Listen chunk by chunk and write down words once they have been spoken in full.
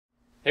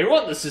Hey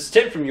everyone, this is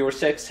Tim from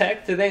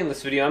YourSixTech. Today in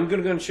this video I'm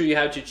going to go and show you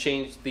how to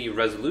change the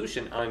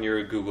resolution on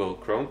your Google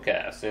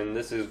Chromecast, and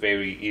this is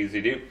very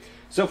easy to do.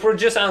 So if we're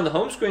just on the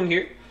home screen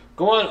here,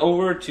 go on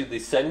over to the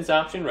settings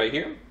option right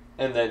here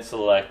and then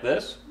select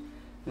this.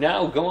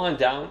 Now go on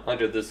down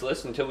under this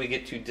list until we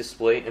get to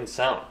display and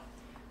sound.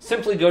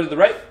 Simply go to the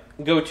right,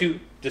 go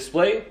to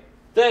display,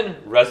 then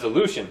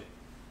resolution.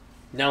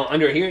 Now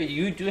under here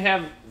you do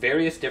have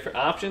various different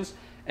options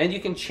and you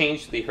can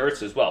change the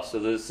hertz as well. So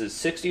this is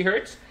 60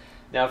 hertz.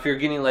 Now if you're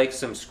getting like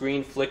some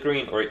screen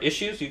flickering or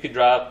issues, you could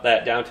drop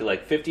that down to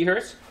like 50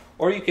 hertz,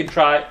 or you could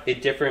try a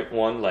different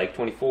one like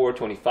 24,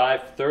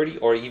 25, 30,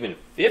 or even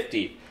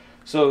 50.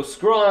 So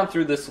scroll on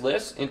through this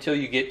list until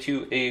you get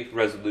to a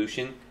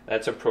resolution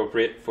that's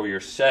appropriate for your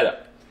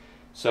setup.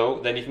 So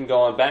then you can go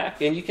on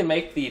back and you can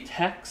make the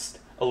text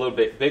a little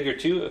bit bigger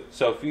too.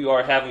 So if you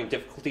are having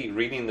difficulty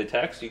reading the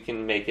text, you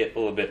can make it a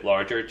little bit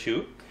larger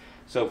too.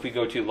 So if we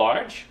go to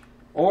large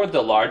or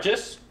the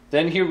largest,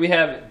 then here we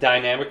have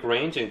dynamic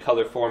range and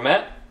color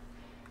format.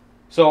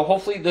 So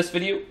hopefully this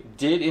video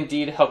did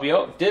indeed help you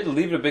out. Did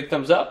leave it a big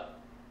thumbs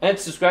up and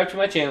subscribe to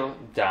my channel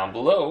down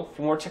below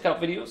for more checkout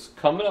videos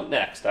coming up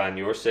next on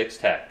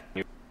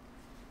YourSixTech.